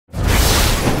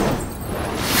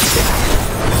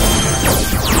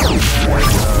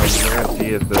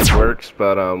works,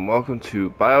 but welcome to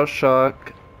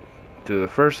Bioshock, to the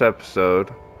first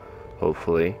episode,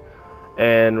 hopefully,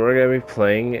 and we're gonna be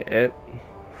playing it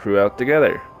throughout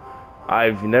together.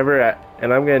 I've never,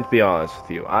 and I'm going to be honest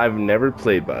with you, I've never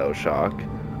played Bioshock.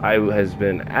 I has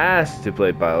been asked to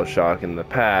play Bioshock in the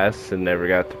past and never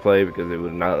got to play because they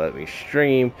would not let me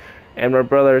stream. And my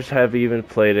brothers have even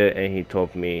played it, and he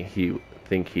told me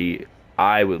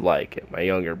I would like it, my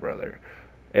younger brother.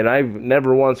 And I've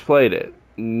never once played it.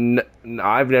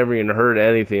 I've never even heard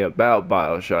anything about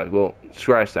Bioshock. Well,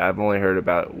 scratch that. I've only heard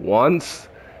about it once,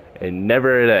 and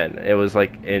never then. It was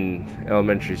like in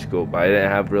elementary school, but I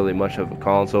didn't have really much of a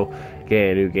console.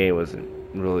 Getting a new game wasn't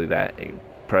really that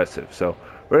impressive. So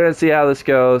we're gonna see how this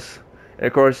goes. And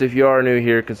of course, if you are new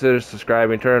here, consider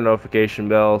subscribing, turn the notification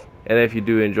bell, and if you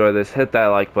do enjoy this, hit that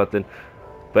like button.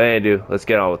 But anyway, let's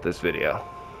get on with this video.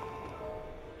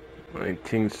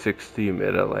 1960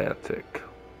 Mid-Atlantic.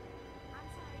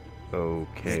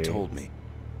 Okay. They told me,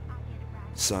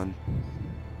 son,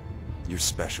 you're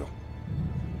special.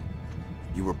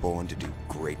 You were born to do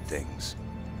great things.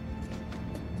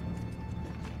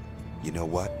 You know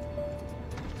what?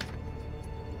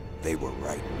 They were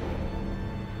right.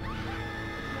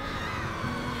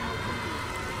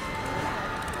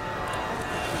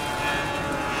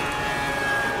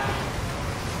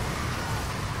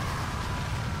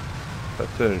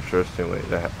 That's an interesting way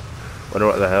to wonder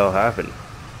what the hell happened.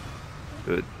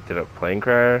 Did a plane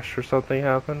crash or something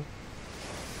happen?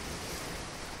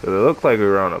 It looked like we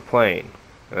were on a plane,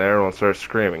 and everyone started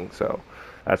screaming, so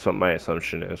that's what my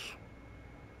assumption is.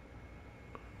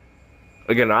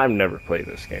 Again, I've never played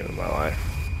this game in my life.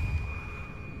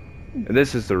 And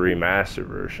this is the remastered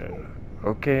version.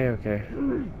 Okay.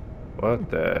 What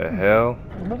the hell?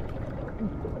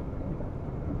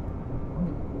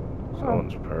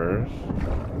 Someone's purse.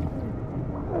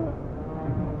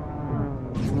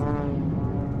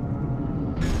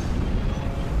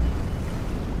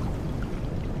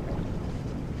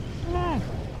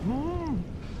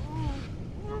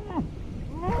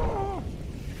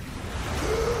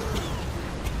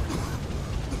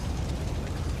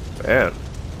 Man,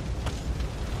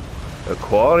 the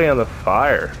quality on the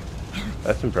fire,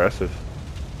 that's impressive.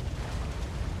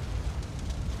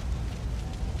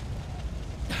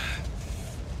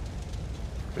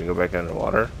 We go back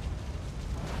underwater.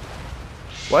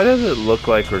 Why does it look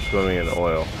like we're swimming in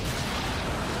oil?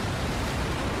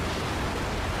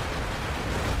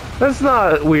 That's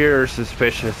not weird or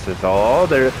suspicious at all.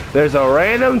 There's a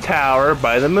random tower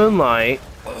by the moonlight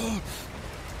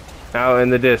out in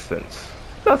the distance.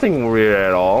 Nothing weird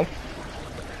at all.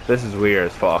 This is weird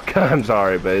as fuck. I'm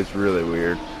sorry, but it's really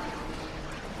weird.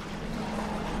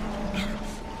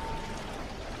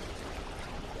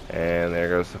 And there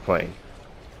goes the plane.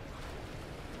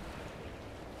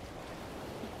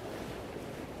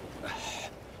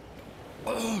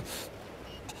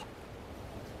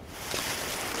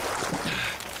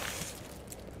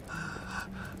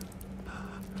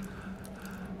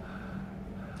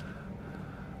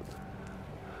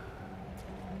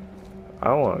 I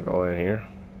don't want to go in here.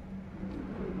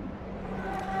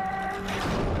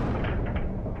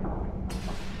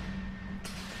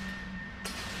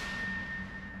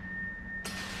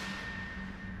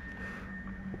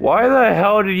 Why the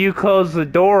hell did you close the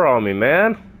door on me,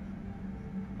 man?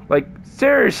 Like,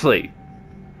 seriously.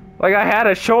 Like I had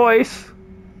a choice.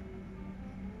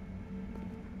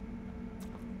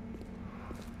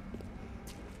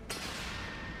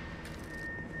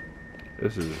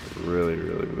 This is really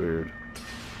weird.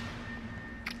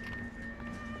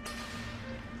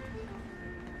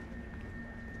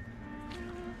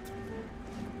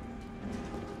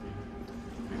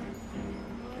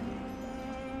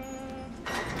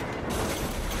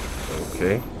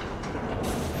 Okay.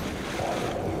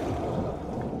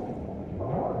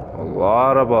 A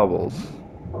lot of bubbles.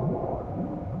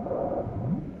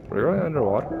 We're going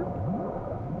underwater?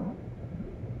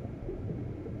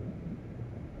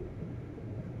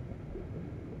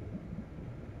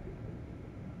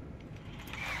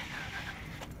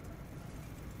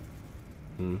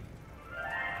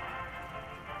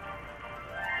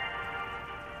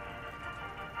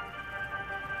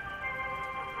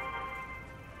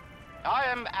 I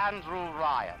am Andrew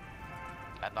Ryan,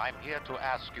 and I'm here to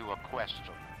ask you a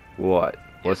question. What?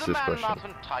 What's this question? Is a man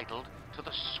not entitled to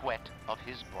the sweat of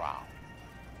his brow?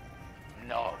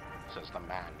 No, says the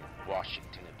man in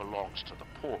Washington, it belongs to the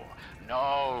poor.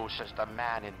 No, says the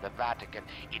man in the Vatican,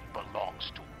 it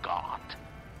belongs to God.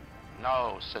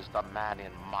 No, says the man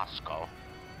in Moscow,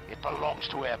 it belongs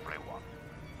to everyone.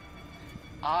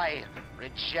 I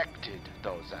rejected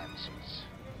those answers.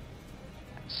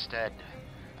 Instead,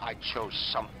 I chose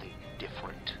something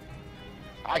different.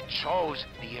 I chose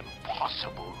the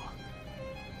impossible.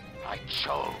 I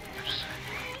chose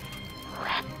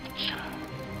rapture.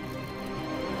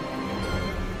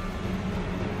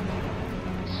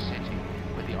 A city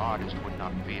where the artist would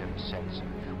not fear the censor,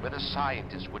 where the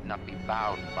scientist would not be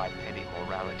bound by petty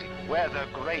morality, where the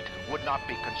great would not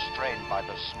be constrained by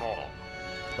the small.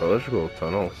 Oh, let's go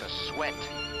tunnels. With the sweat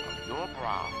of your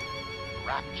brow,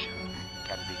 rapture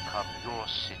can become your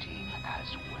city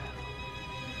as well.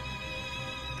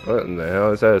 What in the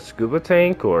hell? Is that a scuba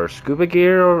tank or scuba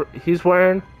gear he's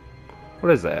wearing?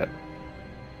 What is that?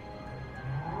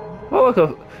 Oh,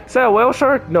 look, is that a whale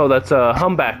shark? No, that's a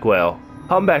humpback whale.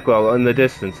 Humpback whale in the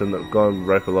distance and going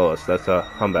right below us. That's a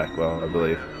humpback whale, I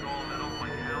believe.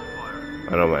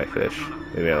 I know my fish.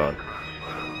 Leave me alone.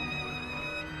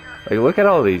 Like, look at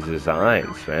all these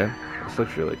designs, man. This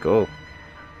looks really cool.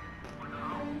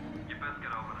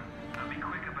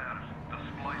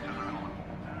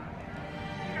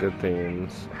 Good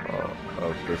things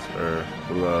of this earth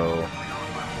flow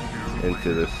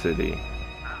into the city.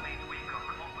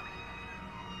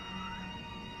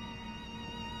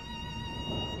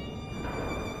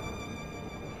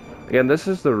 Again, this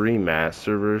is the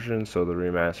remaster version, so the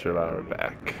remastered are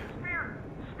back.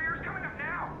 Spear's coming up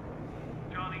now.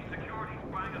 Johnny, security's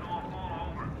banging off all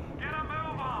over. Get a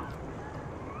move on.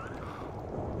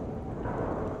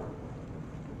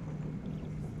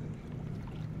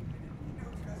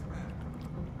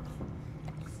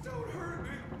 Don't hurt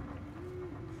me.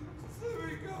 Just let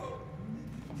me go.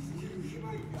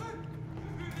 My God.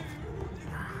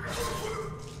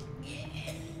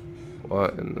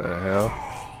 What in the hell?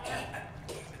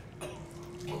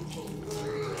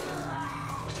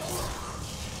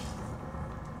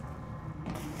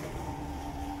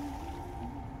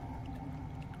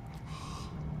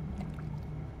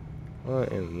 What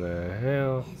in the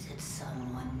hell? Is it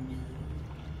someone new?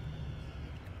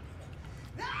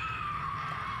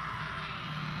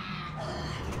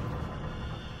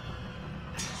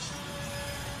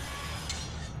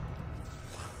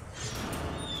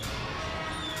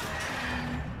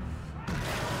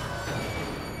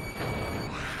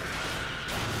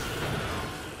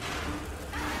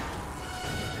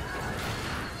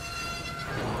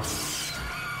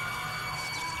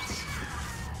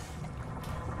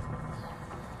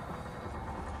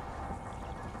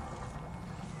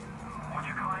 Would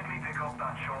you kindly pick up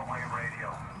that shortwave radio?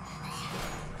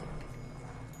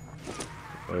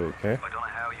 Okay. I don't know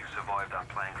how you survived that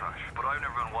plane crash, but I've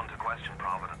never been one to question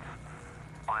Providence.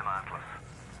 I'm Atlas,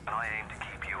 and I aim to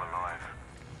keep you alive.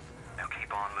 Now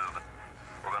keep on moving.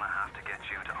 We're gonna have to get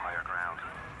you to higher ground.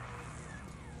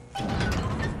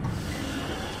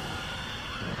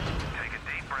 Take a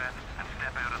deep breath and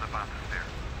step out of the bathysphere.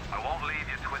 I won't leave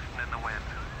you twisting in the wind.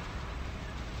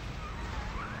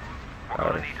 We're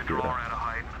gonna need to draw her out of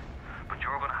hiding, but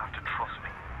you're gonna have to trust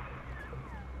me.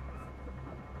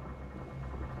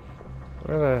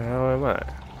 Where the hell am I?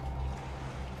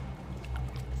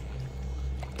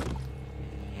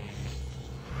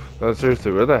 No,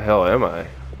 seriously, where the hell am I? I'll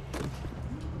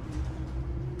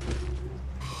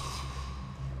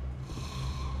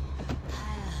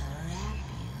wrap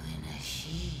you in a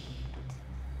sheet.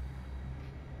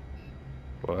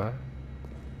 What?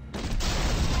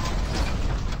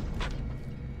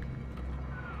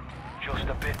 Just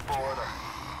a bit further.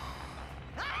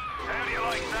 How do you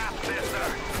like that, sister?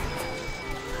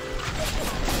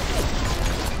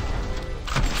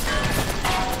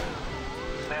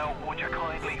 Now, would you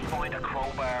kindly find a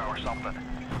crowbar or something?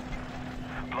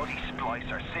 Bloody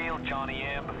splicer. Seal Johnny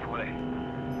in before they...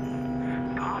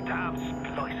 Goddamn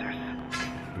splicers.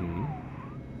 Hmm.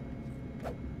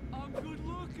 I'm good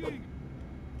looking.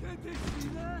 Can't they see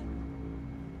that?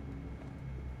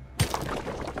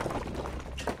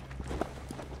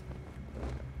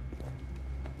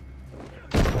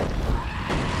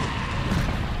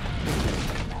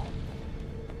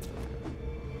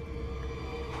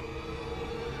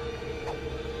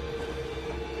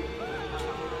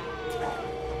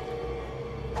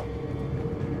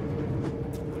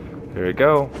 Here we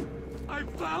go. I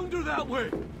found her that way.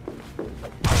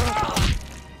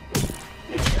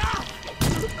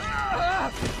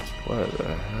 What the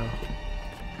hell?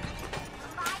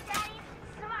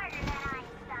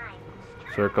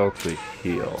 Circle to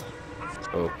heal.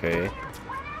 Okay.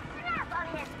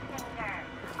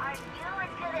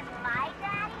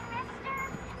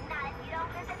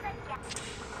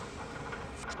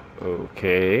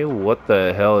 Okay, what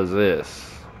the hell is this?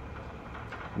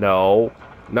 No.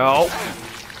 No.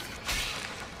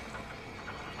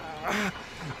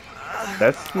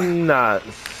 That's not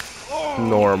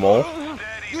normal.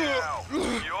 Steady easy now.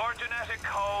 Your genetic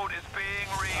code is being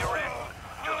rewritten.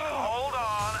 Just hold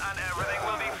on and everything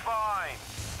will be fine.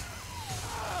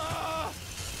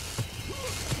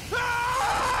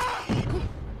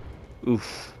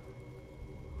 Oof.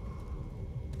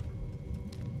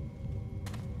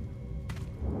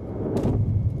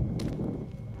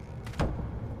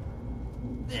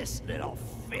 This little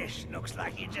fish looks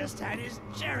like he just had his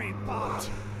cherry popped.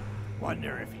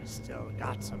 Wonder if he's still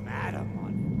got some atom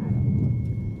on him.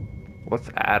 What's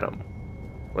atom?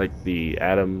 Like the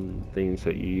atom things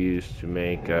that you use to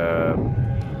make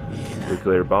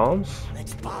nuclear bombs?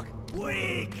 Let's buck.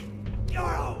 Weak! You're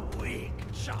a weak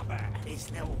chopper. This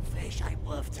little fish ain't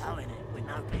worth towing it with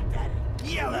no big daddy.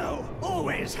 Yellow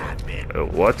always have been.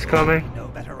 What's coming? No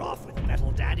better off with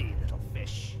metal daddy, little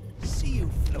fish. See you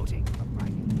floating from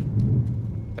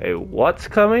right. Hey, what's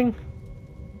coming?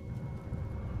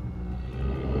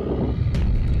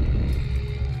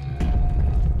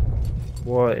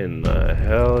 What in the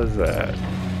hell is that?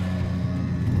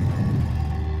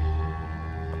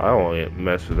 I won't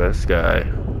mess with this guy.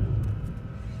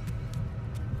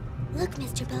 Look,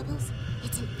 Mr. Bubbles,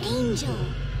 it's an angel.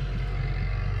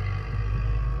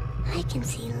 I can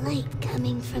see light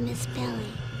coming from his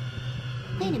belly.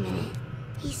 Wait a minute,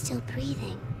 he's still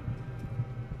breathing.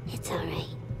 It's all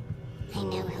right. I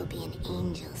know he'll be an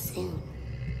angel soon.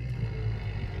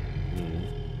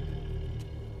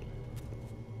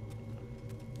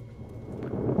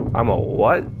 I'm a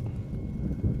what?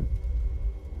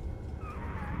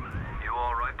 You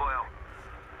alright, Boyle?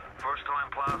 First time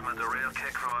plasma's a real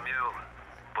kick from a mule.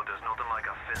 But there's nothing like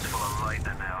a fistful of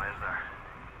lightning now, is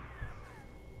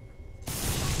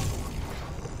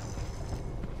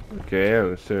there? Okay,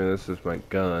 I'm assuming this is my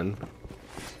gun.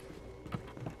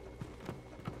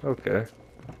 Okay.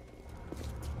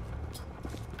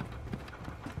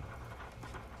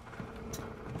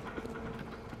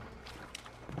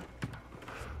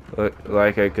 Look,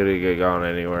 like I could have gone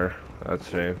anywhere. That's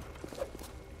a shame.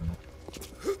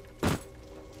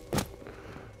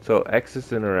 So X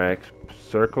is interact,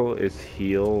 circle is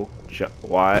heal,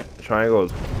 Y, triangle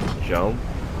is jump.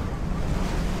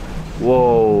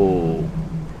 Whoa.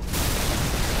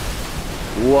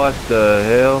 What the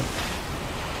hell?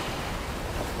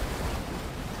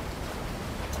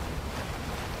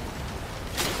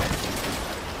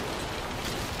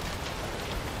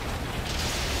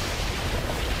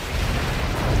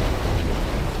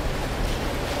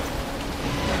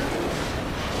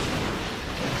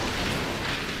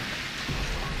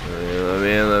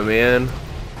 Let me in.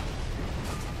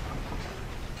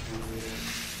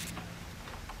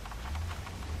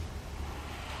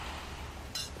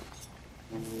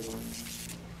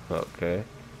 Okay.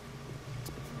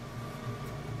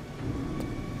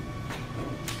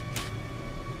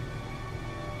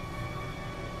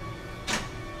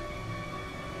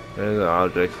 And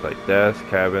objects like desks,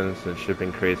 cabins, and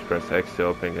shipping crates, press X to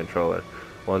open controller.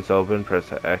 Once open,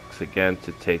 press X again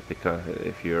to take the content.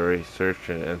 If you already searched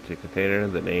an empty container,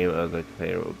 the name of the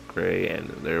container will gray and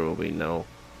there will be no...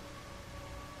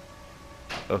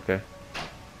 Okay.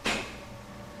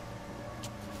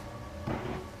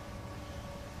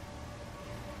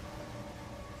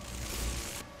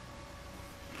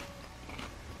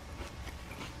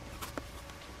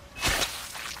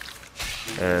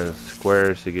 And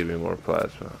squares to give me more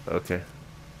plasma. Okay.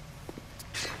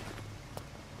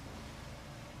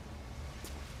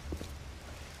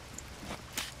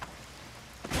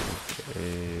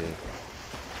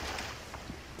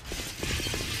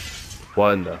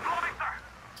 What in the... Give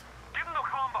him the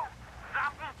combo.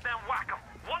 Zap him, then whack him.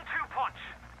 1-2 punch.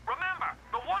 Remember,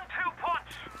 the 1-2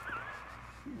 punch.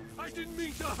 I didn't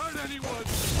mean to hurt anyone!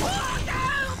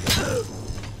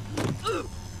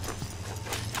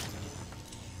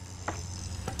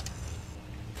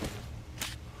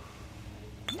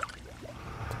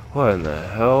 What in the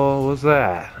hell was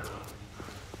that?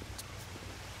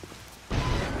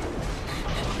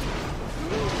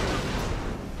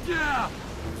 Yeah!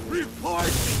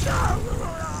 Report! Tell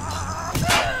Ryan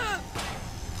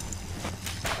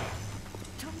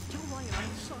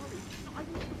I'm sorry. I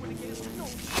won't do it again. No.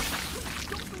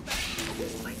 Don't do that. The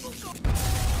whole thing will go.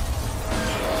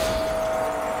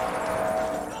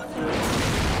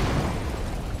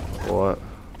 What?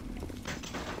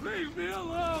 Leave me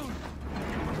alone!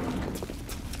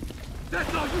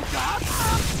 That's all you got?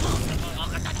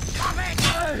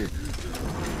 Hey!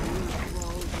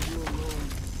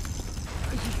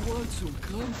 I just want some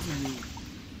company.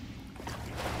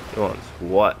 He wants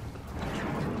what?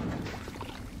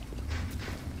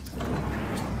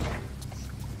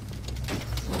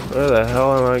 Where the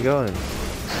hell am I going?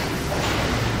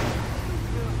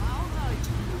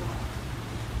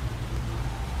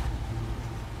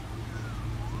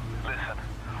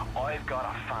 got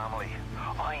a family.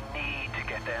 I need to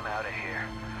get them out of here.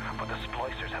 But the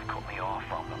splicers have cut me off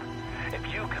from them.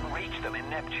 If you can reach them in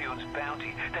Neptune's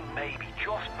bounty, then maybe,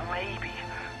 just maybe...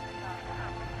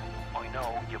 I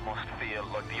know you must feel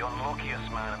like the unluckiest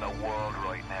man in the world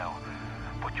right now.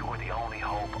 But you're the only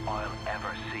hope I'll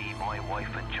ever see my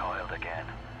wife and child again.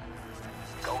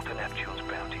 Go to Neptune's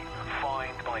bounty.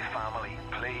 Find my family,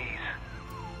 please.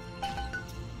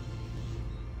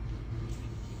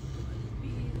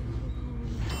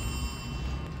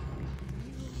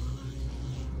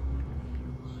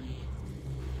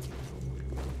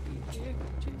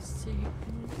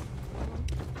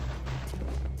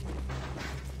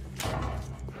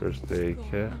 First aid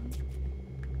kit.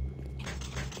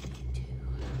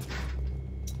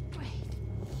 Wait.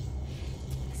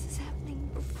 This is happening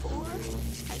before?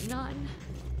 At none.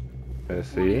 I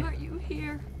see. Why aren't you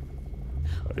here?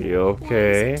 Are you Why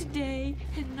okay? is it today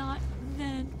and not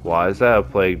then? Why is that a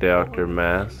plague doctor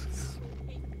mask?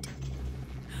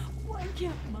 Why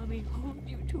can't Mommy hold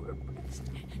you to her breast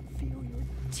and feel your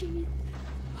teeth?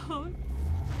 Oh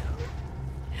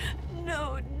no.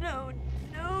 No, no,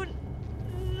 no, no.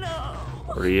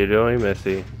 What are you doing,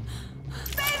 Missy?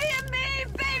 Baby and me,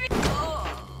 baby!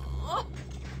 Oh.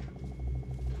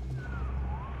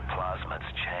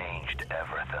 Plasmids changed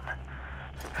everything.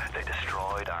 They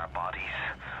destroyed our bodies,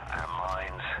 our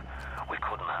minds. We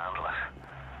couldn't handle it.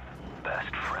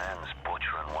 Best friends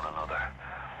butchering one another.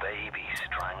 Babies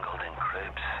strangled in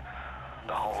cribs.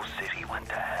 The whole city went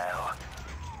to hell.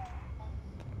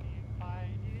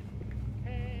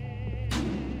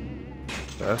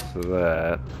 That's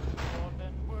that.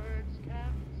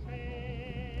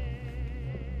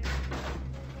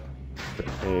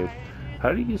 Hey,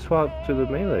 how do you swap to the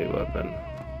melee weapon?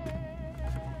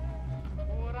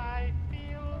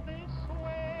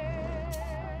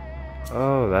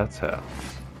 Oh, that's how.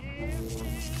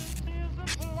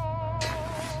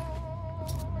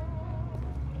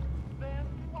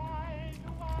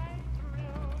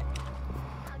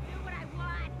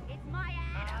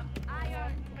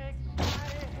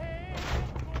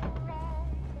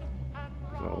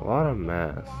 A lot of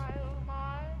mass.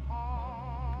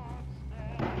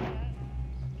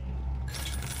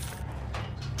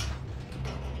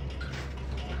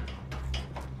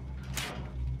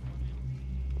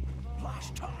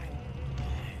 Last time,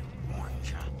 I warned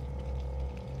you.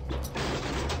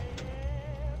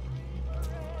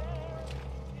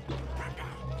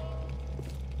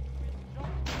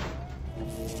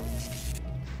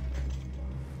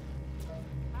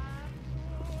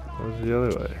 Where's the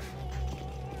other way?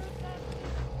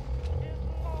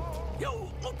 You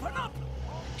open up!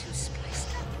 Too spliced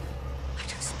up. I'm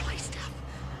too spliced up.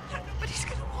 Nobody's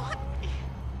gonna want me.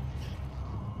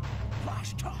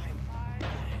 Last time, I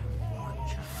warned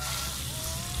you.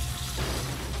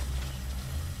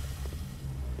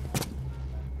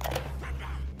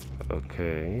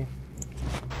 Okay.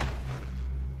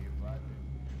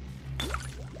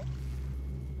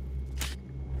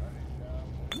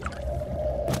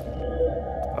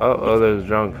 Oh, there's a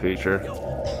drunk feature.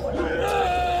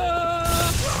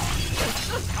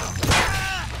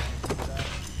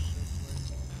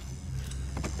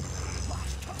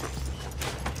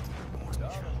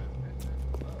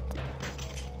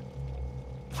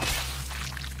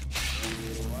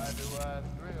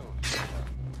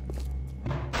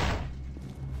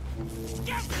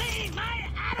 Give me my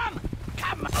atom!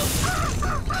 Come on!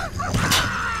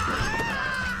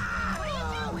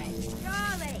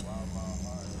 Charlie!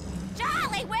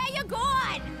 Charlie, where you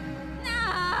going?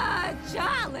 Nah,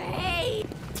 Charlie!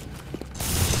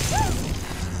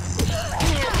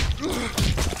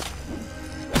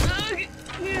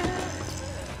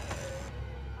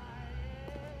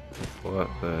 What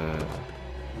the?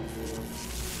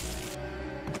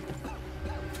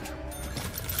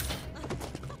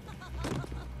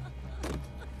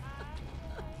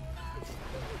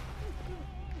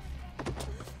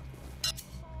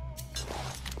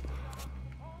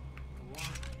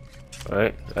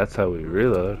 Right, that's how we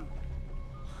reload.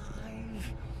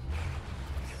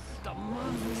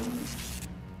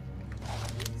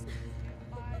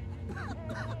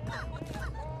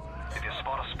 If you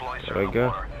spot a splicer There we in the go.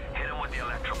 water, hit him with the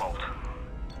electrobolt.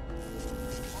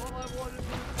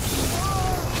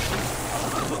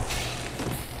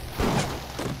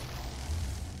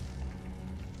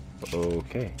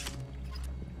 Okay.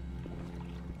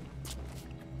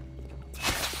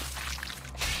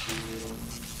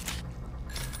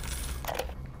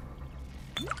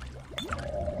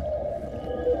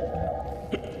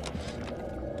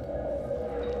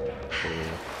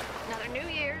 Another New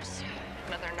Year's,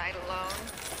 another night alone.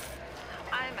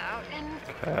 I I'm out, and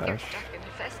Cash. you're stuck in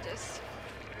Festus.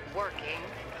 Working.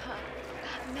 Huh.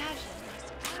 Imagine my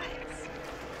surprise.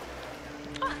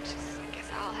 Oh, I guess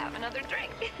I'll have another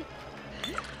drink.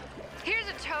 Here's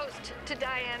a toast to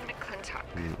Diane McClintock.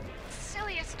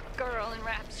 Silliest girl in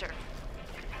Rapture.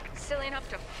 Silly enough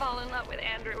to fall in love with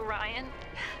Andrew Ryan.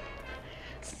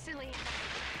 Silly enough.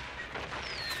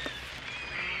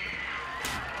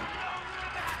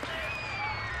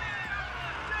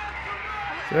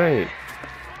 Great.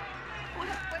 What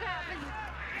happened?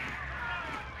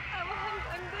 Oh,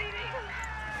 I'm bleeding.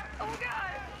 Oh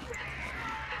God.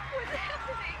 What's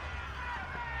happening?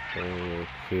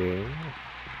 Okay.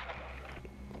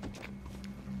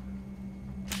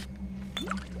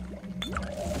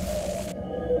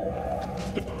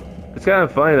 It's kind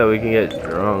of funny that we can get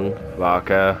drunk,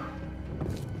 vodka.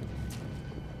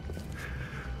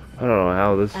 I don't know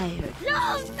how this. I heard.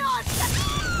 No, not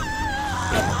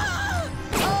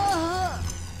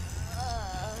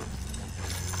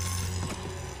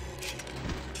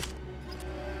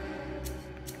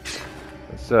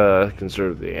Let's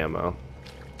conserve the ammo.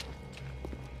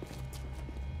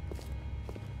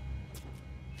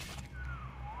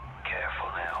 Careful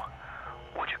now.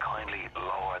 Would you kindly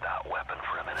lower that weapon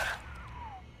for a minute?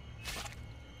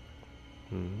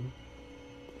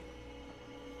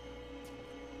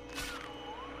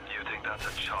 You think that's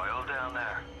a child down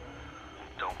there?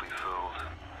 Don't be fooled.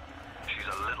 She's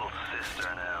a little sister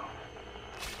now.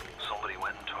 Somebody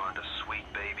went and turned a sweet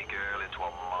baby girl into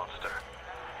a monster.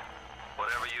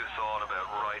 Whatever you thought about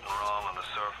right and wrong on the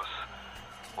surface,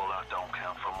 well, that don't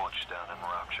count for much down in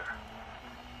Rapture.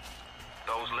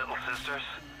 Those little sisters,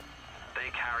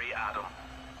 they carry Adam,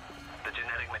 the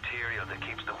genetic material that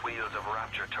keeps the wheels of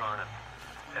Rapture turning.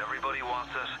 Everybody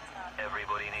wants it,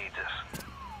 everybody needs it.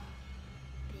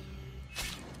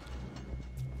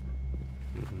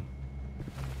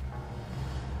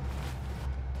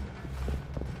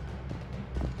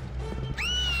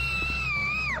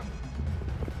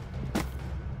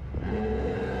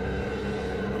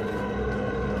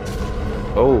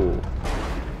 Oh.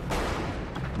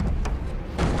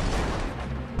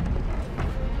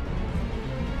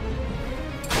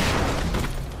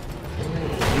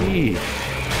 Jeez.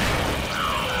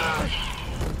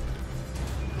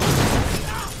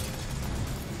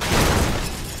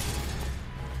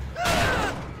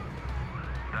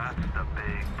 That's the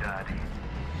big daddy.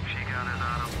 She got his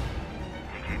Adam.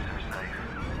 He keeps her safe.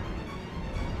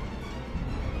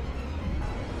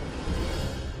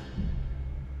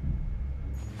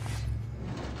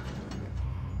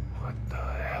 What the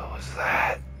hell was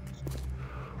that?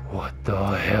 What the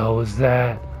hell was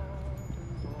that?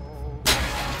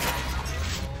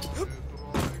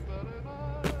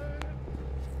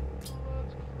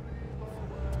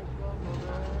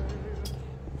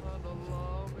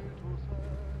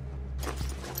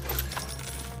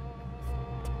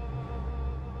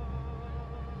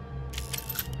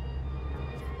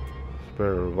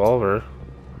 Spare revolver.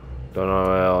 Don't know if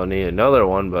I'll need another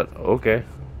one, but okay.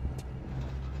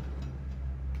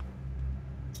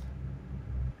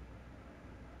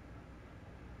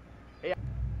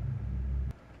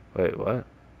 Wait, what?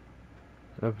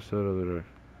 An episode of the...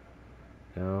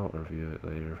 Now, review it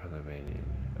later for the main...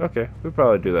 Okay, we'll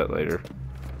probably do that later.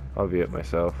 I'll view it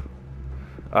myself.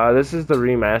 This is the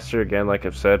remaster again, like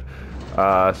I've said.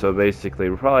 So basically,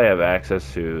 we'll probably have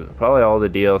access to probably all the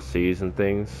DLCs and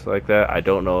things like that. I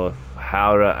don't know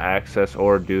how to access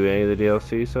or do any of the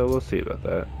DLC, so we'll see about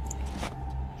that.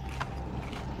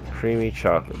 Creamy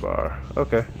chocolate bar.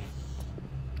 Okay.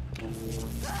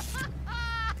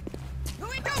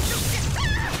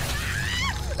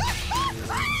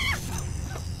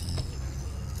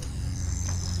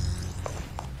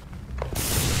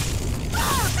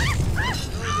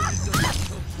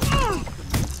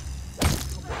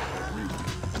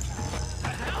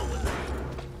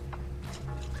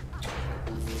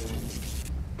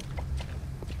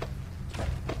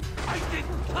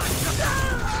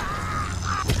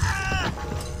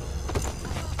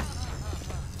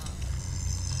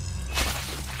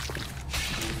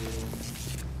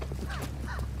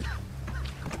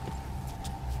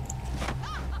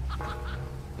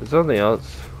 There's something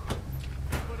else.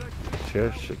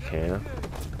 Sure, she can.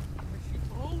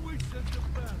 Always said the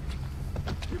best.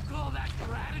 You call that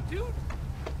gratitude?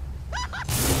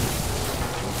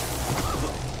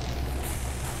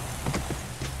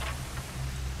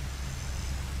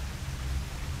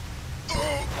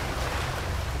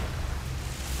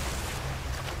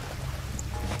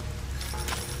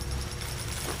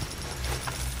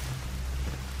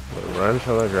 Run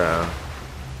to the ground.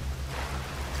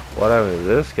 What happened to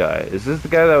this guy? Is this the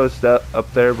guy that was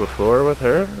up there before with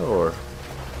her, or?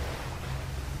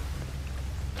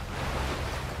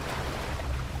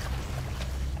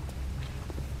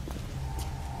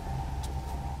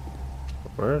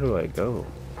 Where do I go?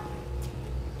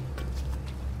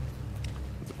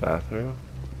 The bathroom?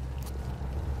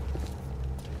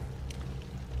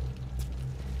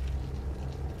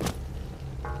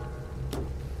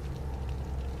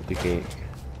 The gate.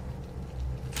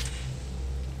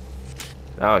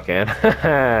 Now I can.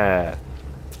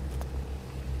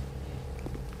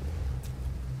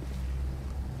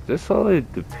 Is this slowly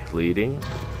depleting?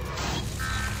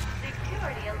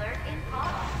 Security alert in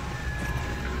pause.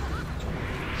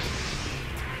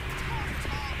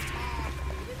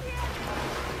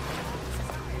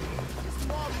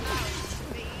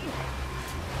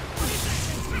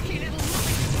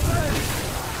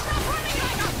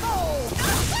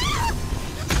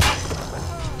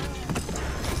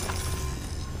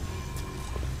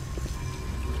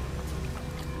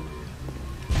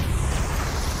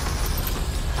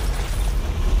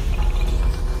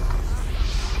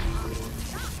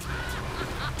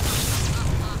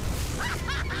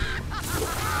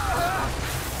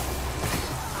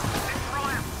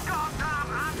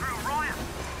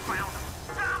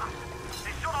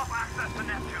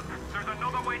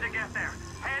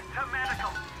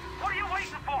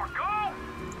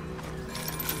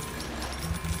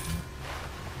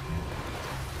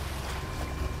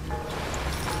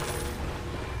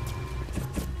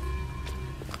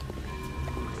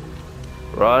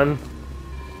 Run.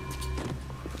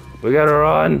 We gotta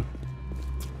run.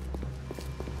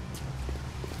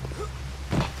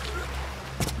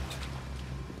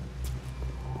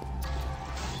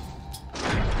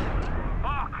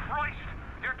 Oh, Christ!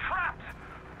 You're trapped!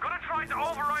 Gonna try to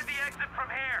override the exit from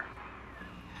here!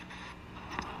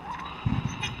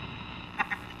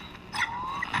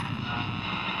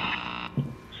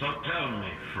 So tell me,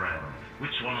 friend,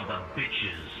 which one of the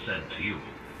bitches sent you?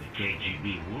 The KGB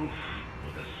wolf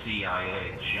or the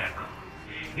CIA jackal?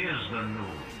 Here's the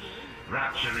news.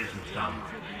 Rapture isn't some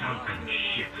sunken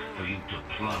ship for you to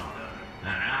plunder. And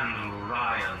Andrew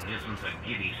Ryan isn't a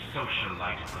giddy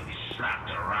socialite who can be slapped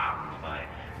around by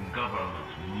government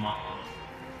muscle.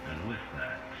 And with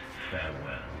that,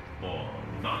 farewell, or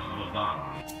das Vagan.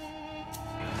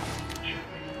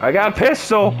 I got a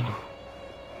pistol.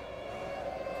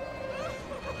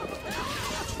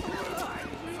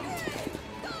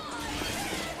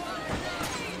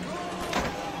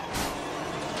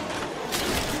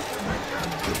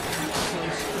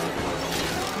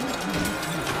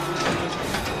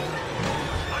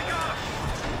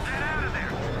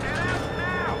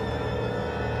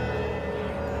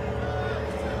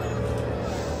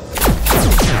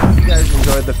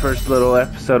 Enjoyed the first little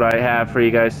episode I have for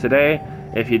you guys today.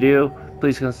 If you do,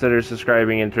 please consider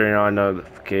subscribing and turning on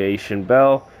notification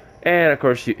bell. And of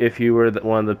course, if you were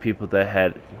one of the people that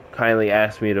had kindly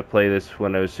asked me to play this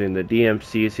when I was doing the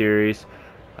DMC series,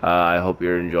 I hope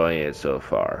you're enjoying it so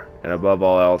far. And above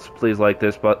all else, please like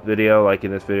this video.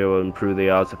 Liking this video will improve the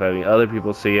odds of having other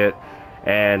people see it.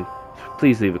 And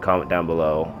please leave a comment down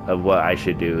below of what I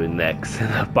should do next in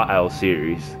the Bio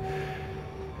series.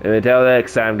 And until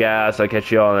next time, guys, I'll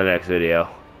catch you all in the next video.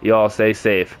 You all stay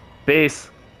safe.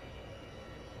 Peace.